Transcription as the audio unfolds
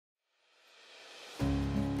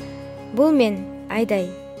Бул мен Айдай,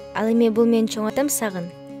 ал эми бул менин чоң атам Сагын.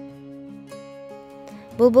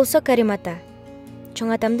 Бул болсо Карим ата,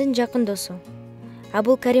 чоң атамдын жакын досу. А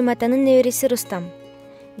бул Карим атанын небереси Рустам.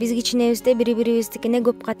 Биз кичинебизде бири-бирибиздикине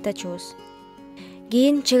көп каттачубуз.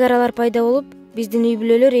 Кийин чек аралар пайда болуп, биздин үй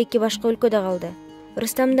бүлөлөр эки башка өлкөдө калды.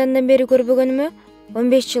 Рустамды андан бери көрбөгөнүмө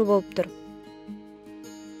 15 жыл болуптур.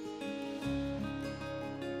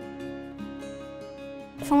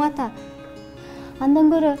 Чоң ата, андан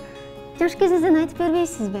көрө жаш кезиңизден айтып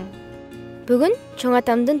бербейсизби? Бүгүн чоң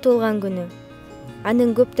атамдын туулган күнү.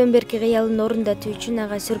 Анын көптөн берки кыялын орундатуу үчүн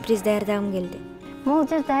ага сюрприз даярдагым келди. Бул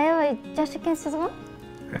жерде аябай жаш экенсиз го?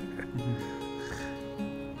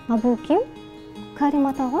 А бул ким? Карим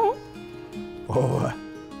ата го, Ооба,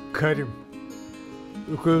 Карим.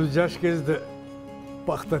 Экөөбүз жаш кезде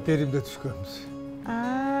бакта теримде түшкөнбүз.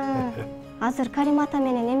 Азыр Карим ата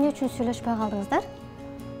менен эмне үчүн сүйлөшпөй калдыңыздар?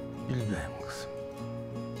 Билбейм, кызым.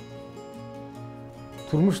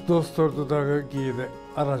 Турмуш досторду дагы кээде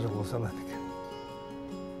ара жолго салат экен.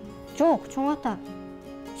 Жок, чоң ата.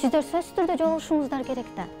 Сиздер сөзсүз түрдө жолугушуңуздар керек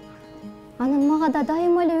да. Анын мага да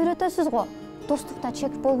дайыма эле үйрөтөсүз го. Достукта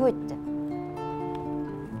чек болбойт деп.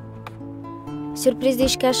 Сюрпризди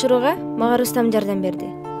ишке ашырууга мага Рустам жардам берди.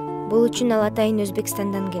 Бул үчүн ал атайын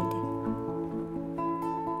Өзбекстандан келди.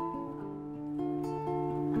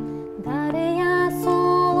 Дарыя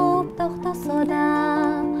солуп токтосо да,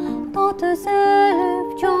 тот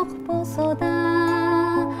үзүлүп жок болсо да.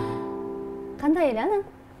 Кандай эле анан?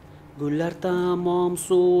 Gullar tamam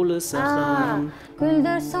sulasam.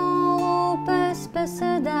 Gülдөр солуп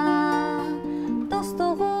өспөсө да,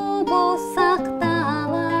 достугу болсак дагы.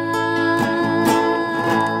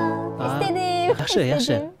 Яшы,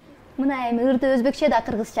 яшы. Мына эми ырды өзбекче да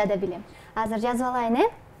кыргызча да билем. Азыр жазып алайын,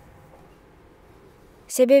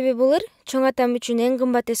 Себеби бул ыр чоң атам үчүн эң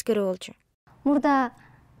кымбат эскерүү болчу. Мурда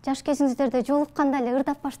жаш кезиңиздерде жолукканда эле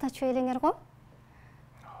ырдап баштачу элеңер го?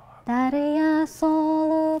 Дарыя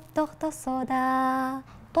солуп токтосо да,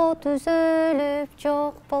 тот үзүлүп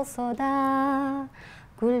жок болсо да,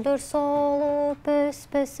 гүлдөр солуп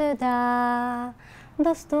өспөсө да,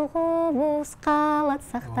 достугубуз калат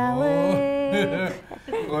сакталып.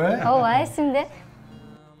 Ооба, эсимде.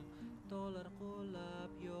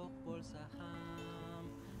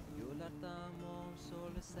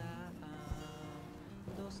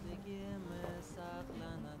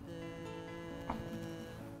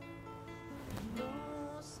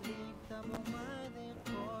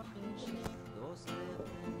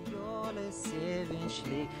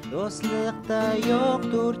 Dostlukta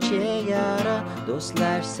yoktur çegara,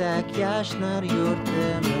 dostlarsak yaşnar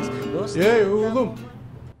yurtumuz. Ey oğlum.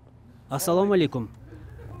 Assalamu alaikum.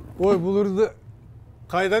 Oy bulurdu.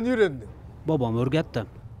 Kaydan öğrendin? Babam örgetti.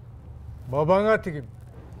 Babana kim?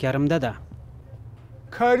 Kerim'de de.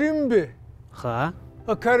 Karim mi? Ha?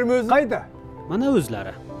 Karim öz kayda? Mana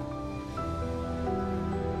özleri.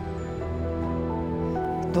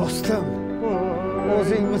 Dostum.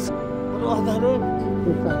 Ozingimiz. Radarım.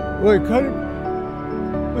 Oy Karim.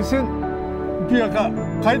 Sen bir yaka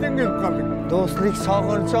kaydan gelip kaldın? Dostluk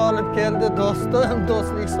sağınçı alıp geldi dostum.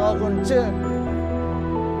 Dostluk sağınçı.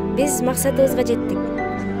 Биз максатыбызга жеттик.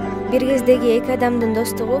 Бир кездеги эки адамдын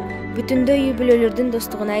достугу бүтүндөй үй бүлөлөрдүн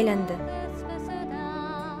достугуна айланды.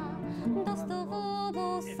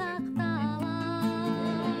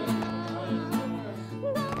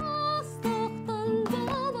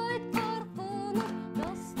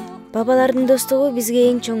 Бабалардын достугу бизге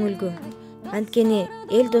эң чоң үлгү. Анткени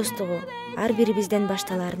эл достугу ар бирибизден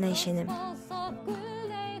башталарына ишенем.